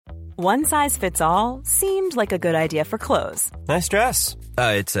One size fits all seemed like a good idea for clothes. Nice dress.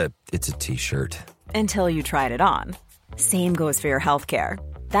 It's a t-shirt. Until you tried it on. Same goes for your healthcare.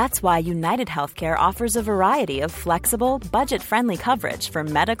 That's why United Healthcare offers a variety of flexible, budget-friendly coverage for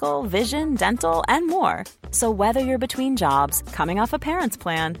medical, vision, dental, and more. So whether you're between jobs, coming off a parent's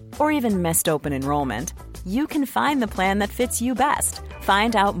plan, or even missed open enrollment, you can find the plan that fits you best.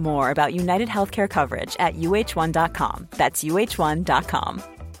 Find out more about United Healthcare coverage at uh1.com. That's uh1.com.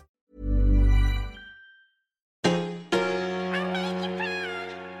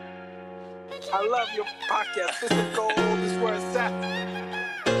 I love your podcast. This is gold. This is where it's at.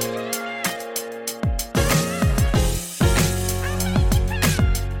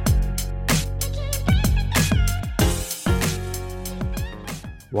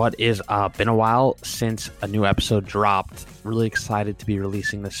 What is up? Been a while since a new episode dropped. Really excited to be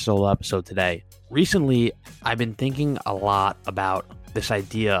releasing this solo episode today. Recently, I've been thinking a lot about this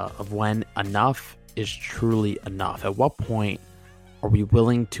idea of when enough is truly enough. At what point are we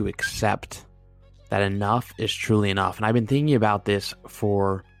willing to accept that enough is truly enough? And I've been thinking about this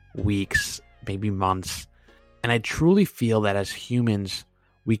for weeks, maybe months. And I truly feel that as humans,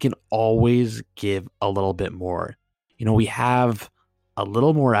 we can always give a little bit more. You know, we have a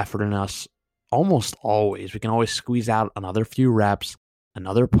little more effort in us almost always. We can always squeeze out another few reps,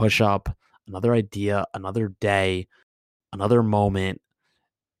 another push-up, another idea, another day, another moment.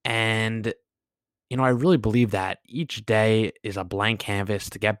 And, you know, I really believe that each day is a blank canvas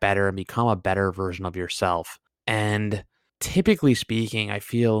to get better and become a better version of yourself. And typically speaking, I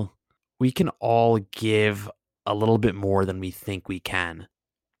feel we can all give a little bit more than we think we can.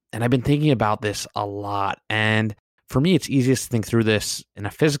 And I've been thinking about this a lot. And for me, it's easiest to think through this in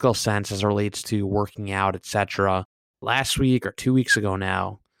a physical sense as it relates to working out, etc. Last week or 2 weeks ago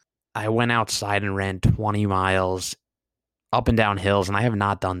now, I went outside and ran 20 miles up and down hills, and I have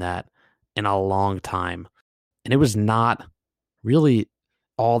not done that in a long time. And it was not really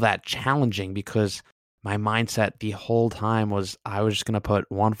all that challenging because my mindset the whole time was I was just going to put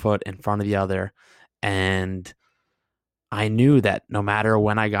one foot in front of the other. And I knew that no matter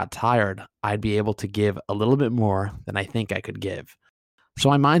when I got tired, I'd be able to give a little bit more than I think I could give. So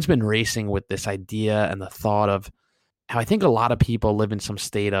my mind's been racing with this idea and the thought of how I think a lot of people live in some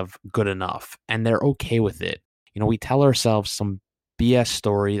state of good enough and they're okay with it. You know, we tell ourselves some BS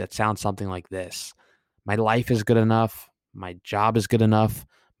story that sounds something like this. My life is good enough. My job is good enough.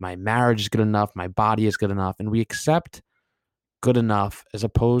 My marriage is good enough. My body is good enough. And we accept good enough as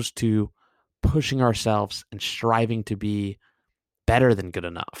opposed to pushing ourselves and striving to be better than good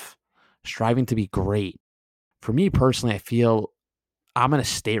enough, striving to be great. For me personally, I feel I'm in a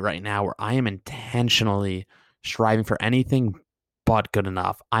state right now where I am intentionally striving for anything but good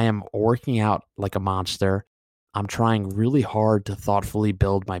enough. I am working out like a monster. I'm trying really hard to thoughtfully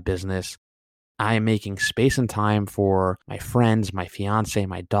build my business. I am making space and time for my friends, my fiance,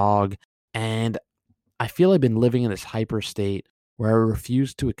 my dog. And I feel I've been living in this hyper state where I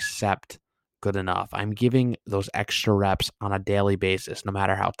refuse to accept good enough. I'm giving those extra reps on a daily basis, no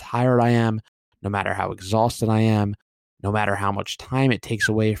matter how tired I am, no matter how exhausted I am, no matter how much time it takes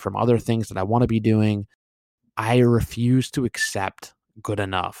away from other things that I want to be doing. I refuse to accept good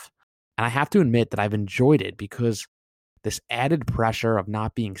enough. And I have to admit that I've enjoyed it because this added pressure of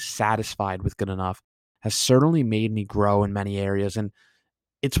not being satisfied with good enough has certainly made me grow in many areas. And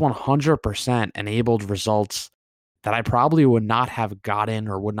it's 100% enabled results that I probably would not have gotten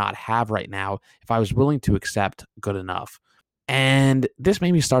or would not have right now if I was willing to accept good enough. And this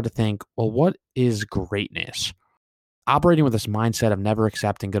made me start to think, well, what is greatness? Operating with this mindset of never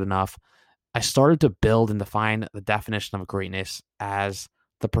accepting good enough, I started to build and define the definition of greatness as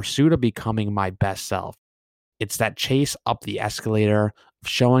the pursuit of becoming my best self. It's that chase up the escalator of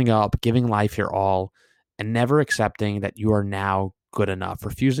showing up, giving life your all, and never accepting that you are now good enough,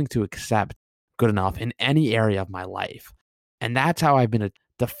 refusing to accept good enough in any area of my life. And that's how I've been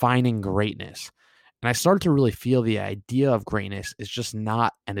defining greatness. And I started to really feel the idea of greatness is just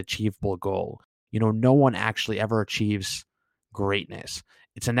not an achievable goal. You know, no one actually ever achieves greatness.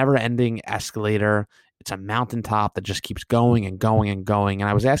 It's a never-ending escalator. It's a mountaintop that just keeps going and going and going. And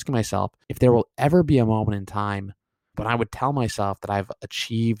I was asking myself if there will ever be a moment in time when I would tell myself that I've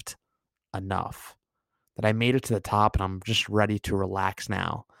achieved enough, that I made it to the top and I'm just ready to relax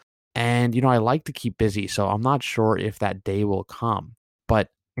now. And, you know, I like to keep busy, so I'm not sure if that day will come. But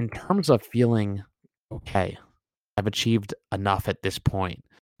in terms of feeling okay, I've achieved enough at this point,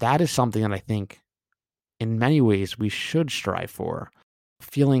 that is something that I think in many ways we should strive for.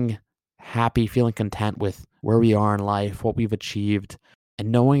 Feeling happy, feeling content with where we are in life, what we've achieved,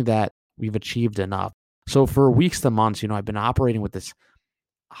 and knowing that we've achieved enough. So for weeks to months, you know, I've been operating with this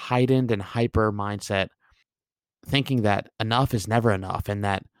heightened and hyper mindset, thinking that enough is never enough and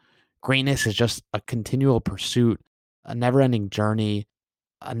that greatness is just a continual pursuit, a never-ending journey,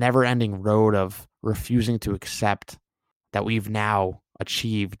 a never-ending road of refusing to accept that we've now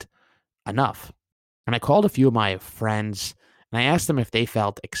achieved enough. And I called a few of my friends and I asked them if they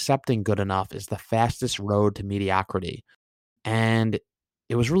felt accepting good enough is the fastest road to mediocrity. And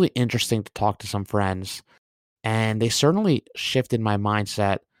it was really interesting to talk to some friends, and they certainly shifted my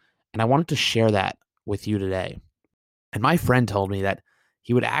mindset, and I wanted to share that with you today. And my friend told me that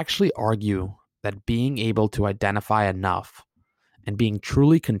he would actually argue that being able to identify enough and being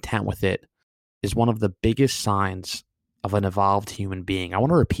truly content with it is one of the biggest signs of an evolved human being. I want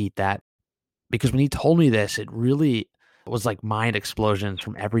to repeat that because when he told me this, it really was like mind explosions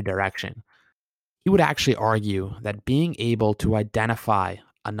from every direction. He would actually argue that being able to identify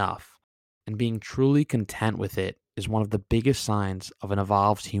enough and being truly content with it is one of the biggest signs of an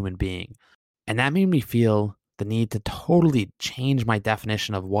evolved human being. And that made me feel the need to totally change my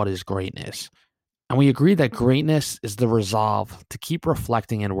definition of what is greatness. And we agreed that greatness is the resolve to keep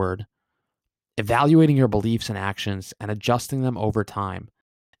reflecting inward, evaluating your beliefs and actions, and adjusting them over time.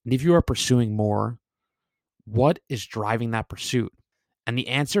 And if you are pursuing more, what is driving that pursuit? And the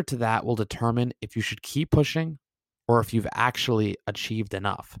answer to that will determine if you should keep pushing or if you've actually achieved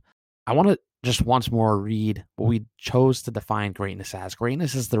enough. I want to just once more read what we chose to define greatness as.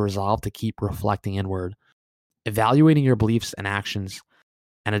 Greatness is the resolve to keep reflecting inward, evaluating your beliefs and actions,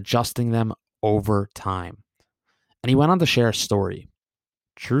 and adjusting them over time. And he went on to share a story.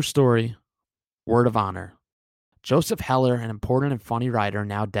 True story, word of honor. Joseph Heller, an important and funny writer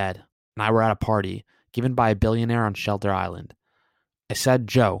now dead, and I were at a party given by a billionaire on Shelter Island. I said,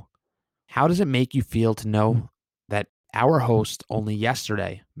 Joe, how does it make you feel to know that our host only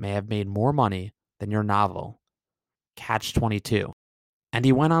yesterday may have made more money than your novel, Catch-22? And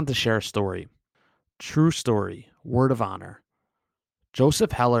he went on to share a story. True story, word of honor.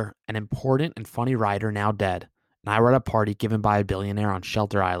 Joseph Heller, an important and funny writer now dead, and I were at a party given by a billionaire on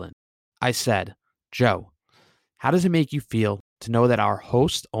Shelter Island. I said, Joe, how does it make you feel to know that our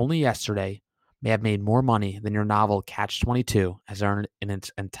host only yesterday may have made more money than your novel Catch-22 has earned in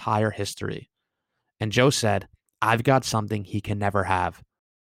its entire history? And Joe said, I've got something he can never have.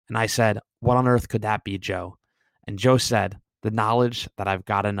 And I said, what on earth could that be, Joe? And Joe said, the knowledge that I've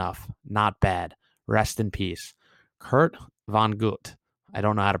got enough. Not bad. Rest in peace. Kurt Vonnegut. I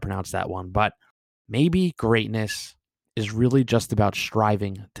don't know how to pronounce that one, but maybe greatness is really just about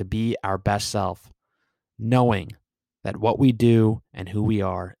striving to be our best self, knowing that what we do and who we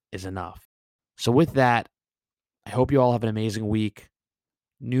are is enough. So with that, I hope you all have an amazing week.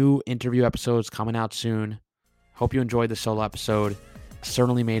 New interview episodes coming out soon. Hope you enjoyed the solo episode. It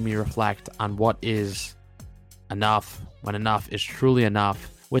certainly made me reflect on what is enough, when enough is truly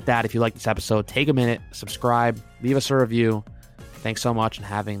enough. With that, if you like this episode, take a minute, subscribe, leave us a review. Thanks so much and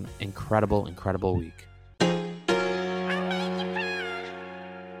having an incredible, incredible week.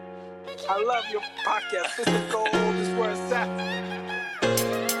 I love your podcast. This is gold. This is where it's at.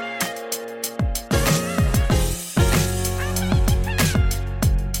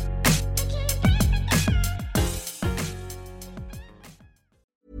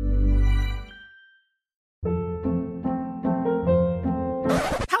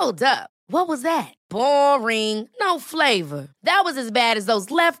 Hold up. What was that? Boring. No flavor. That was as bad as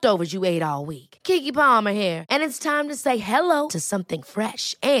those leftovers you ate all week. Keke Palmer here. And it's time to say hello to something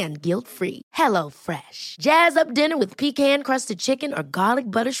fresh and guilt-free. HelloFresh. Jazz up dinner with pecan-crusted chicken or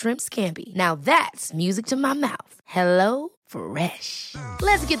garlic butter shrimp scampi. Now that's music to my mouth. HelloFresh.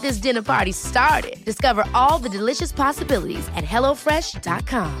 Let's get this dinner party started. Discover all the delicious possibilities at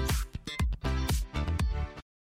HelloFresh.com.